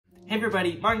Hey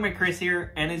everybody, Manga Chris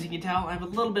here, and as you can tell, I have a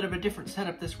little bit of a different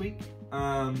setup this week.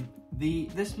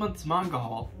 This month's manga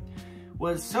haul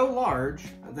was so large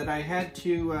that I had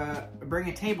to bring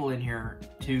a table in here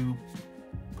to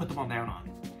put them all down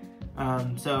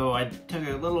on. So I took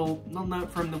a little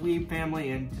note from the Weeb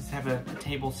family and just have a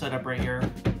table set up right here.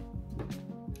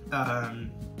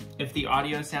 If the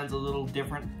audio sounds a little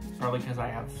different, it's probably because I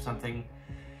have something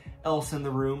else in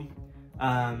the room.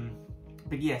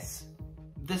 But yes,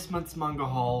 this month's manga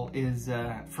haul is,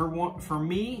 for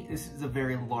me, this is a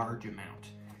very large amount.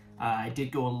 I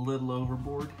did go a little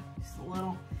overboard, just a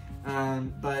little,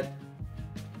 but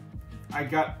I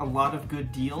got a lot of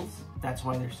good deals. That's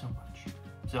why there's so much.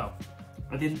 So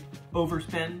I didn't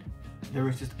overspend. There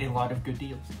was just a lot of good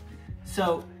deals.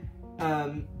 So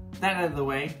that out of the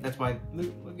way, that's why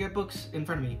we've got books in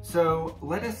front of me. So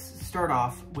let us start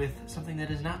off with something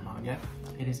that is not manga.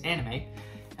 It is anime,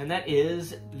 and that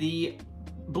is the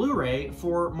Blu-ray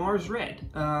for Mars Red.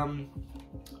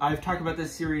 I've talked about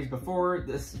this series before.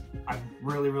 I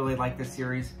really like this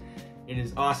series. It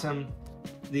is awesome.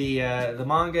 The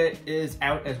manga is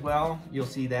out as well. You'll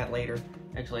see that later.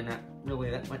 Actually, not really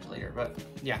that much later, but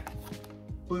yeah.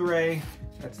 Blu-ray.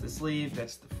 That's the sleeve.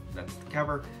 That's the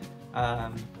cover.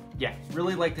 Yeah,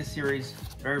 really like this series.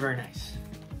 Very nice.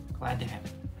 Glad to have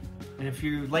it. And if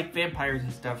you like vampires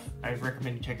and stuff, I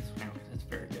recommend you check this one out because it's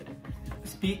very good.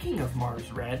 Speaking of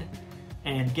Mars Red,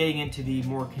 and getting into the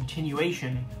more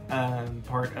continuation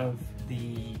part of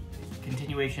the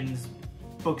continuations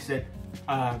books that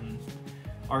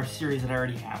are series that I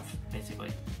already have,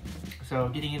 basically. So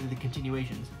getting into the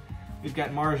continuations, we've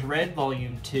got Mars Red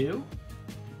Volume 2.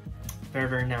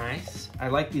 Very nice. I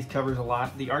like these covers a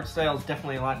lot. The art style is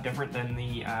definitely a lot different than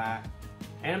the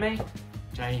anime,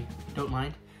 which I don't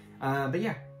mind. But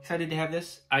yeah, excited to have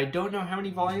this. I don't know how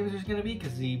many volumes there's going to be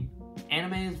because the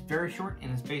anime is very short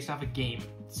and it's based off a game.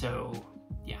 So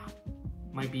yeah,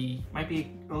 might be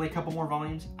only a couple more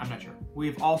volumes. I'm not sure.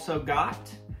 We've also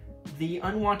got The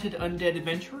Unwanted Undead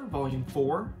Adventurer Volume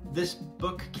 4. This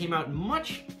book came out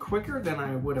much quicker than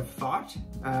I would have thought.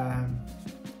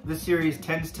 This series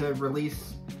tends to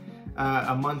release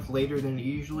a month later than it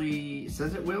usually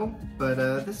says it will, but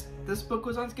this book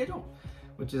was on schedule,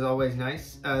 which is always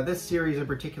nice. This series in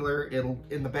particular,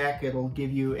 in the back it'll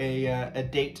give you a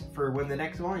date for when the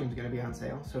next volume is going to be on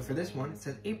sale. So for this one, it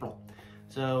says April.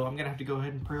 So I'm gonna have to go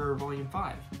ahead and pre-order Volume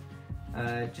 5,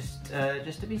 just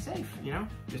to be safe, you know,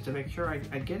 just to make sure I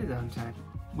get it on time.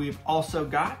 We've also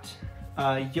got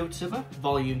Yotsuba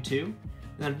Volume 2.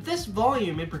 Now this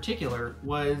volume in particular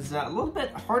was a little bit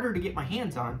harder to get my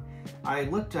hands on. I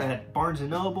looked at Barnes &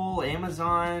 Noble,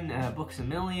 Amazon, Books A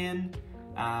Million,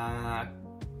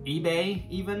 eBay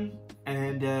even,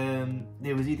 and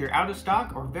it was either out of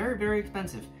stock or very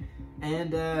expensive.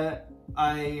 And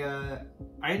I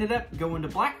ended up going to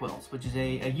Blackwell's, which is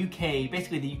a UK,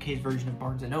 basically the UK's version of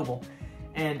Barnes & Noble,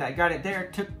 and I got it there.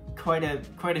 It took quite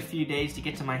a few days to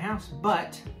get to my house,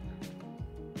 but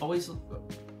always,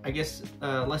 I guess,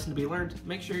 lesson to be learned,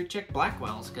 make sure you check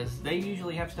Blackwell's, because they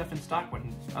usually have stuff in stock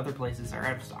when other places are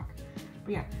out of stock.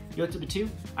 But yeah, Yotsuba 2,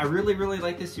 I really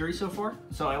like this series so far,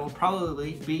 so I will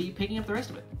probably be picking up the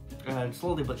rest of it.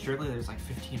 Slowly but surely, there's like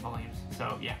 15 volumes,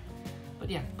 so yeah. But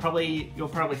yeah, you'll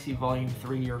probably see Volume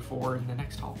 3 or 4 in the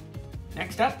next haul.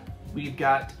 Next up, we've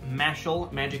got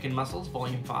Mashle, Magic and Muscles,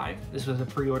 Volume 5. This was a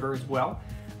pre-order as well.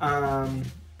 I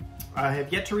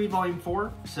have yet to read Volume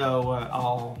 4, so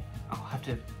I'll have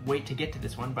to wait to get to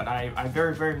this one, but I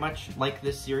very much like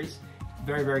this series.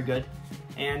 Very good.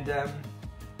 And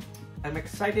I'm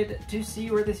excited to see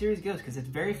where the series goes, because it's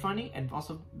very funny and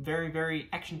also very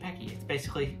action-packy. It's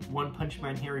basically One Punch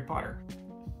Man Harry Potter.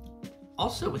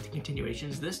 Also with the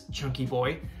continuations, this chunky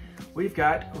boy, we've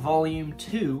got Volume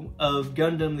 2 of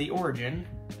Gundam The Origin.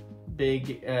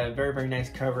 Big, very nice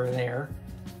cover there.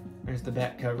 There's the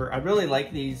back cover. I really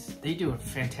like these. They do a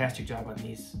fantastic job on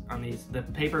these. The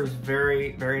paper is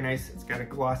very nice. It's got a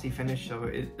glossy finish, so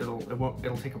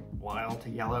it'll take a while to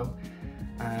yellow.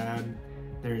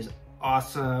 There's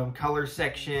awesome color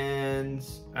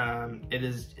sections.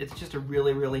 It's just a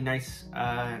really nice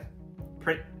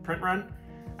print run.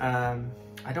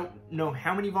 I don't know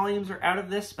how many volumes are out of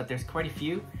this, but there's quite a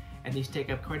few, and these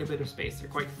take up quite a bit of space. They're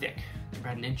quite thick. They're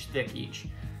about an inch thick each.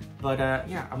 But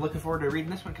yeah, I'm looking forward to reading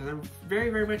this one because I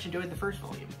very much enjoyed the first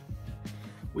volume.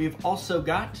 We've also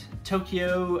got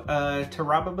Tokyo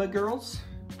Tarareba Girls.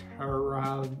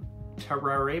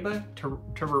 Tarareba?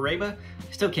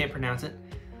 Still can't pronounce it.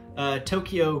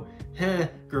 Tokyo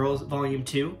Girls Volume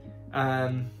 2.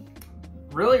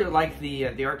 really like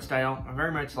the art style. I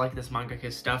very much like this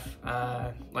mangaka stuff.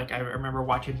 Like I remember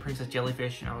watching Princess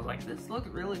Jellyfish and I was like, this looks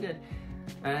really good.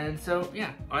 And so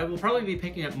yeah, I will probably be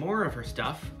picking up more of her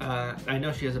stuff. I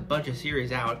know she has a bunch of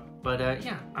series out, but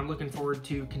yeah, I'm looking forward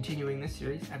to continuing this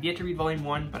series. I've yet to read volume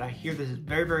 1, but I hear this is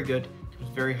very, very good. It's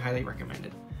very highly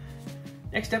recommended.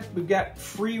 Next up, we've got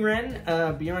Free Ren,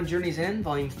 Beyond Journey's End,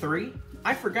 volume 3.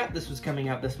 I forgot this was coming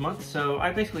out this month, so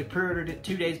I basically pre-ordered it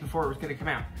 2 days before it was going to come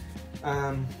out.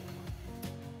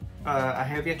 I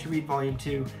have yet to read volume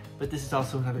 2, but this is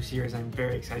also another series I'm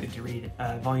very excited to read.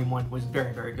 Volume 1 was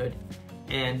very, very good.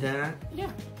 And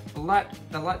yeah, a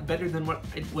lot better than what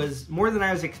it was, more than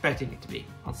I was expecting it to be.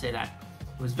 I'll say that.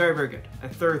 It was very, very good. I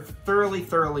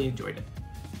thoroughly enjoyed it.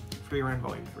 Free Ren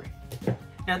Volume 3.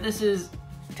 Now this is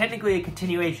technically a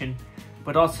continuation,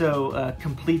 but also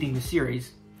completing the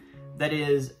series. That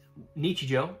is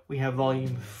Nichijou. We have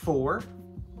Volume 4.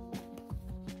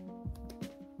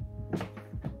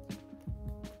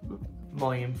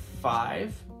 Volume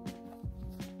 5.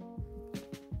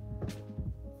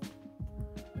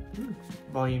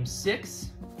 Volume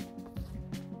 6.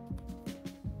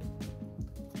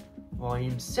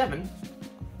 Volume 7.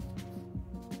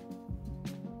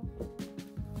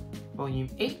 Volume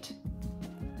 8.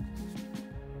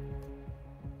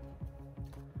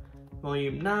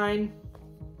 Volume 9.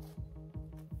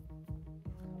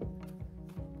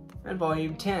 And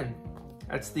Volume 10.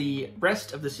 That's the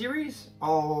rest of the series.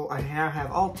 I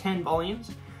have all 10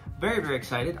 volumes. Very, very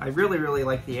excited. I really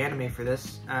like the anime for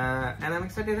this, and I'm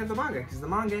excited to have the manga, because the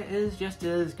manga is just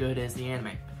as good as the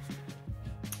anime.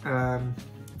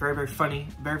 Very, very funny,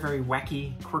 very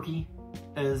wacky, quirky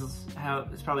is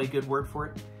probably a good word for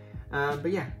it. But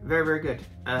yeah, very, very good.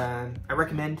 I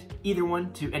recommend either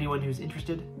one to anyone who's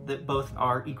interested, that both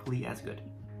are equally as good.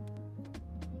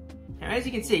 Now, as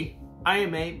you can see, I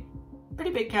am a pretty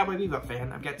big Cowboy Bebop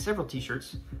fan. I've got several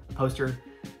t-shirts, a poster,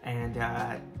 and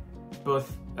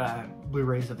both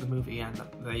Blu-rays of the movie and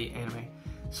the anime.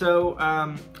 So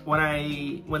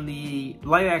when the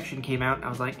live action came out, I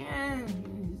was like,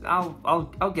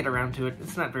 I'll get around to it.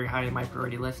 It's not very high in my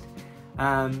priority list.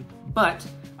 But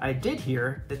I did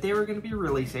hear that they were going to be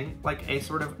releasing like a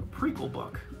sort of prequel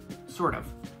book, sort of.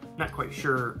 Not quite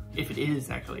sure if it is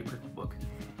actually a prequel book,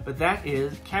 but that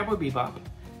is Cowboy Bebop,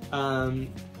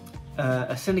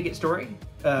 a syndicate story,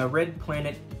 Red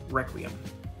Planet Requiem.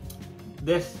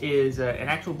 This is an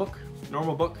actual book,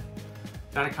 normal book,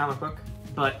 not a comic book,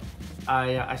 but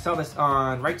I saw this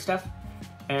on Right Stuff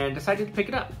and decided to pick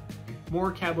it up.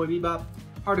 More Cowboy Bebop,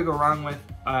 hard to go wrong with.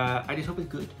 I just hope it's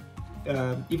good.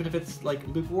 Even if it's like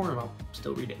lukewarm, I'll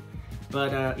still read it.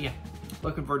 But yeah,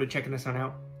 looking forward to checking this one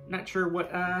out. Not sure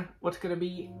what's gonna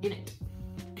be in it.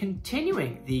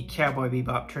 Continuing the Cowboy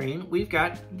Bebop train, we've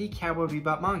got the Cowboy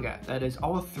Bebop manga. That is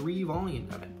all 3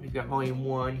 volumes of it. We've got volume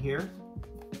 1 here.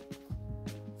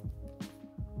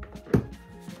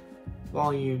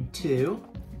 Volume 2.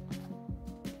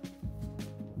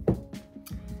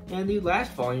 And the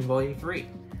last volume, volume 3.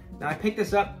 Now I picked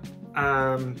this up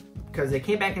because they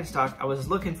came back in stock. I was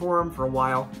looking for them for a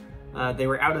while. They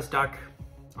were out of stock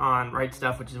on Right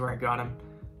Stuff, which is where I got them.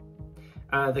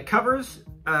 The covers,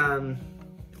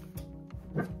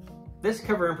 this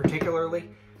cover in particularly,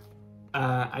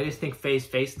 I just think Faye's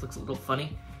face looks a little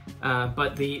funny.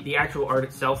 But the actual art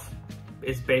itself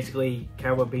is basically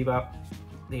Cowboy Bebop,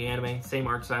 the anime, same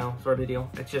art style sort of deal.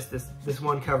 It's just this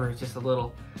one cover is just a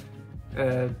little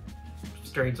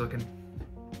strange looking.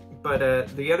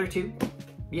 But the other two,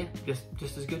 yeah,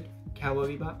 just as good.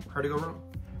 Cowboy Bebop, hard to go wrong.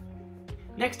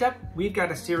 Next up, we've got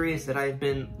a series that I've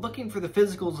been looking for the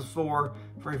physicals for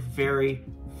a very,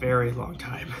 very long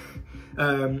time.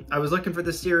 I was looking for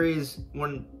this series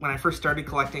when I first started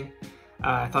collecting.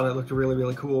 I thought it looked really,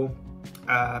 really cool.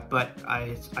 But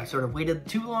I sort of waited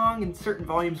too long and certain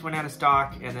volumes went out of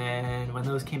stock, and then when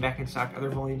those came back in stock, other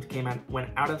volumes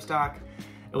went out of stock.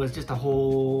 It was just a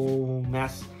whole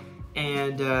mess.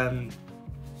 And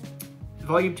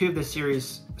volume 2 of this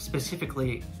series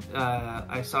specifically,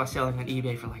 I saw selling on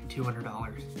eBay for like $200. And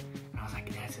I was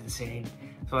like, that's insane.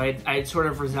 So I had sort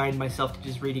of resigned myself to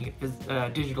just reading it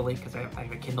digitally, because I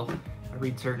have a Kindle. I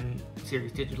read certain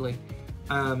series digitally.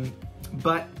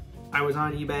 But I was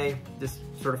on eBay, just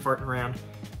sort of farting around,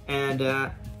 and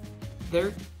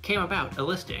there came about a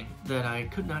listing that I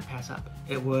could not pass up.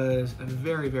 It was a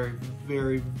very, very,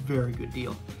 very, very good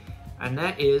deal. And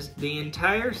that is the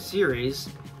entire series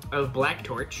of Black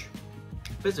Torch,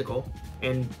 physical,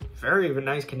 in very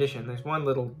nice condition. There's one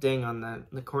little ding on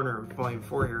the corner of volume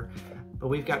 4 here, but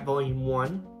we've got volume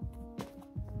 1,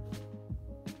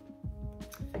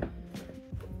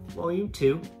 volume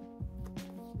 2,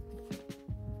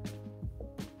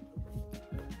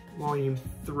 Volume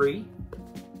 3,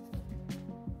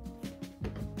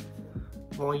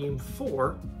 Volume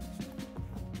 4,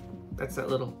 that's that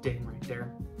little ding right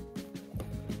there,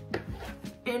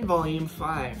 and Volume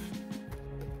 5.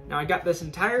 Now I got this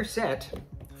entire set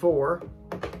for,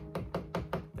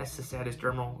 that's the saddest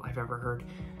drum roll I've ever heard,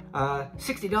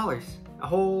 $60, a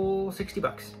whole 60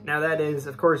 bucks. Now that is,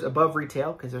 of course, above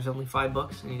retail because there's only 5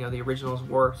 books, and you know the originals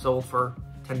were sold for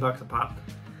 10 bucks a pop.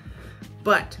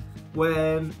 But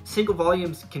when single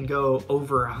volumes can go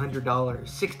over $100,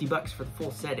 60 bucks for the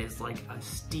full set is like a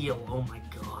steal. Oh my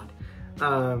god.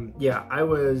 Yeah, I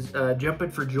was jumping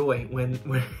for joy when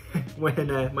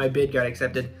my bid got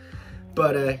accepted.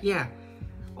 But yeah,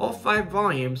 all 5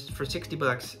 volumes for 60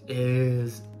 bucks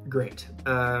is great.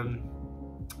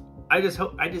 I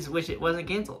just wish it wasn't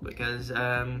canceled because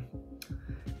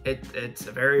it's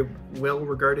a very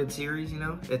well-regarded series, you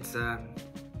know. It's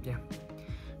yeah,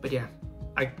 but yeah,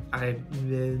 I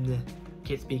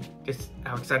can't speak just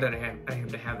how excited I am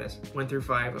to have this 1 through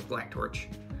 5 of Black Torch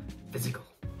physical.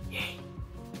 Yay!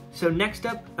 So next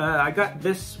up, I got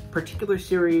this particular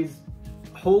series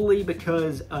wholly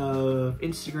because of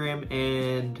Instagram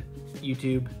and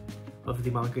YouTube of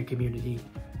the manga community.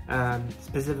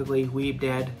 Specifically, Weeb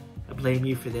Dad, I blame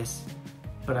you for this,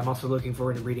 but I'm also looking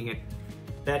forward to reading it.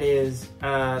 That is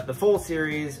the full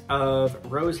series of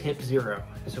Rose Hip Zero.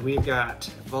 So we've got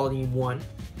Volume 1,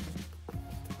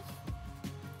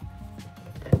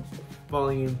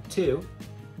 Volume 2,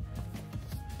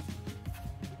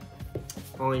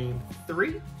 Volume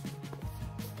 3,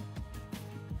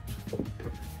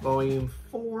 Volume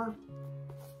 4,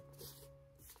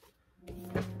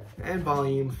 and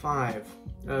Volume 5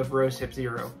 of Rose Hip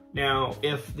Zero. Now,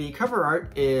 if the cover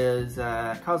art is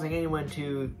causing anyone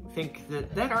to think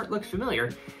that that art looks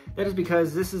familiar, that is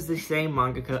because this is the same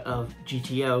mangaka of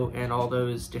GTO and all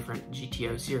those different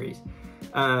GTO series.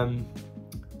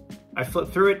 I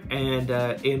flipped through it, and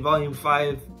in Volume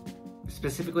 5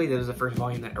 specifically, that was the first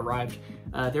volume that arrived,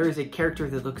 there is a character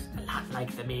that looks a lot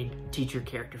like the main teacher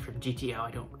character from GTO.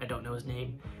 I don't know his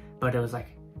name, but it was like,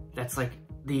 that's like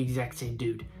the exact same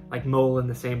dude, like mole in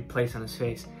the same place on his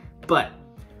face. But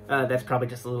that's probably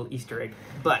just a little Easter egg.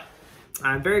 But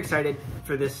I'm very excited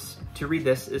for this, to read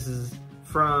this. This is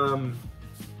from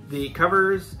the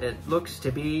covers. It looks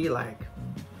to be like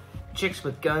chicks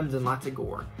with guns and lots of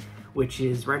gore, which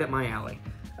is right up my alley.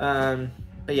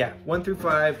 But yeah, 1 through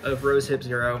 5 of Rose Hip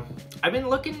Zero. I've been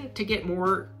looking to get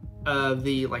more of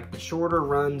the shorter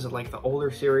runs of like the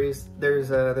older series.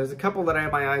 There's a couple that I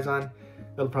have my eyes on.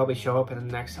 They'll probably show up in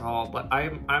the next haul, but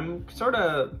I'm sort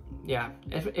of, yeah,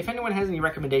 if anyone has any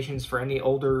recommendations for any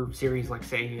older series, like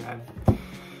say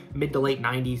mid to late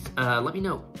 90s, let me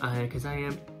know, because I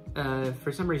am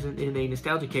for some reason in a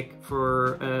nostalgia kick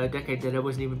for a decade that I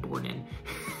wasn't even born in.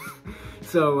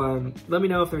 So let me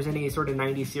know if there's any sort of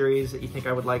 90s series that you think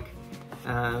I would like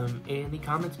in the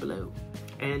comments below.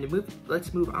 And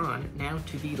let's move on now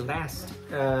to the last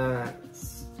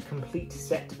complete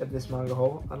set of this manga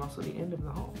haul, and also the end of the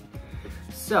haul.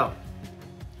 So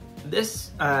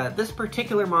this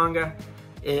particular manga,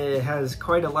 it has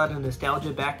quite a lot of nostalgia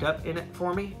backed up in it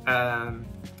for me.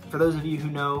 For those of you who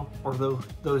know, or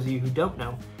those of you who don't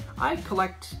know, I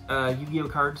collect Yu-Gi-Oh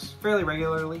cards fairly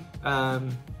regularly.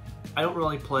 I don't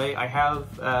really play. I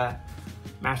have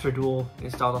Master Duel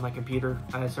installed on my computer.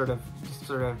 I just sort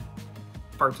of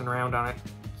farting around on it,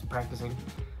 just practicing.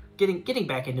 Getting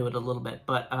back into it a little bit,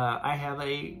 but I have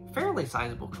a fairly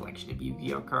sizable collection of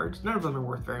Yu-Gi-Oh cards. None of them are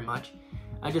worth very much.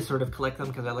 I just sort of collect them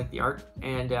because I like the art.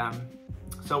 And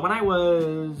so when I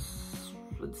was,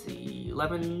 let's see,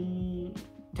 10,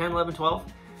 11,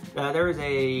 12, there was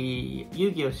a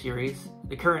Yu-Gi-Oh series.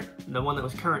 The one that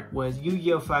was current was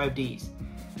Yu-Gi-Oh 5Ds.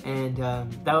 And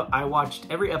I watched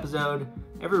every episode,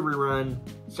 every rerun,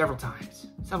 several times.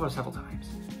 Several times.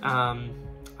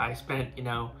 I spent,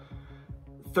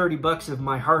 30 bucks of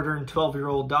my hard-earned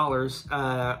 12-year-old dollars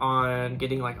on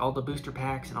getting like all the booster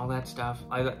packs and all that stuff.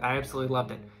 I absolutely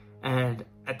loved it. And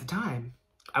at the time,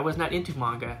 I was not into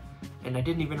manga, and I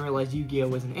didn't even realize Yu-Gi-Oh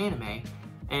was an anime.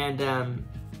 And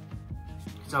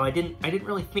so I didn't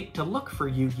really think to look for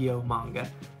Yu-Gi-Oh manga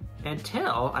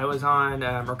until I was on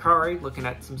Mercari looking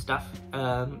at some stuff,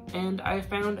 and I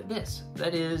found this.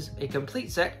 That is a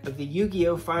complete set of the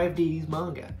Yu-Gi-Oh 5Ds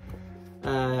manga.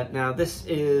 Now this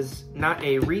is not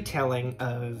a retelling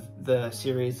of the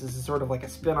series. This is sort of like a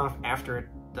spin-off after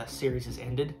the series has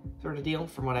ended, sort of deal,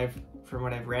 from what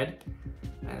I've read.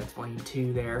 That's volume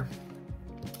 2 there.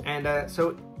 And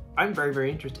so I'm very,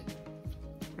 very interested.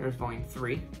 There's volume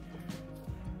 3.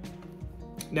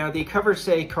 Now the covers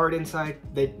say card inside.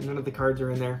 None of the cards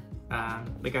are in there.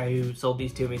 The guy who sold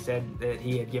these to me said that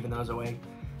he had given those away,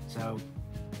 so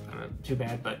too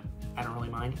bad, but I don't really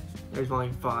mind. There's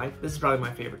volume 5. This is probably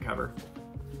my favorite cover.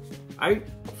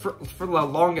 For the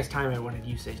longest time I wanted to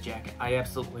use this jacket. I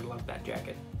absolutely love that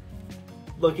jacket.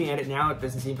 Looking at it now, it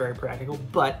doesn't seem very practical,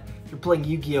 but if you're playing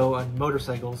Yu-Gi-Oh! On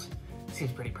motorcycles, it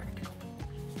seems pretty practical.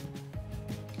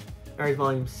 There's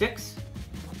volume 6.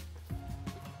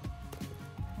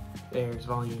 There's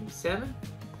volume 7.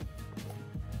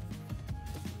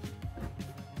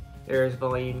 There's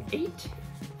volume 8.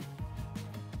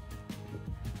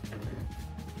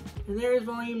 And there's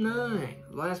volume 9,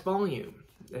 the last volume.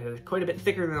 Quite a bit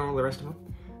thicker than all the rest of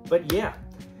them. But yeah,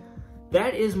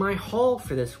 that is my haul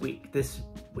for this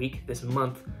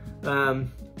month.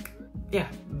 Yeah,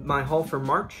 my haul for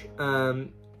March.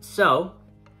 So,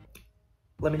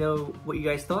 let me know what you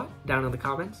guys thought down in the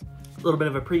comments. A little bit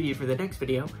of a preview for the next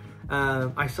video.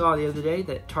 I saw the other day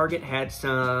that Target had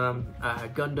some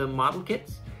Gundam model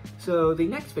kits. So the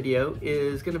next video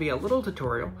is going to be a little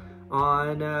tutorial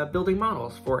on building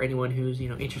models for anyone who's, you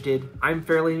know, interested. I'm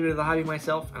fairly new to the hobby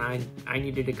myself, and I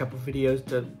needed a couple videos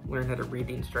to learn how to read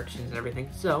the instructions and everything.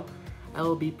 So I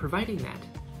will be providing that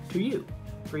to you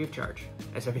free of charge,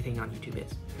 as everything on YouTube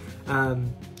is.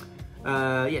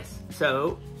 Yes,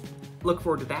 so look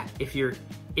forward to that if you're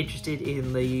interested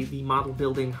in the model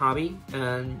building hobby,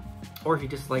 or if you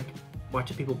just like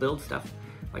watching people build stuff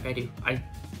like I do.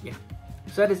 Yeah.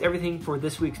 So that is everything for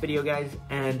this week's video, guys,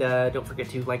 and don't forget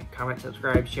to like, comment,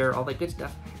 subscribe, share, all that good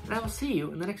stuff, and I will see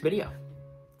you in the next video.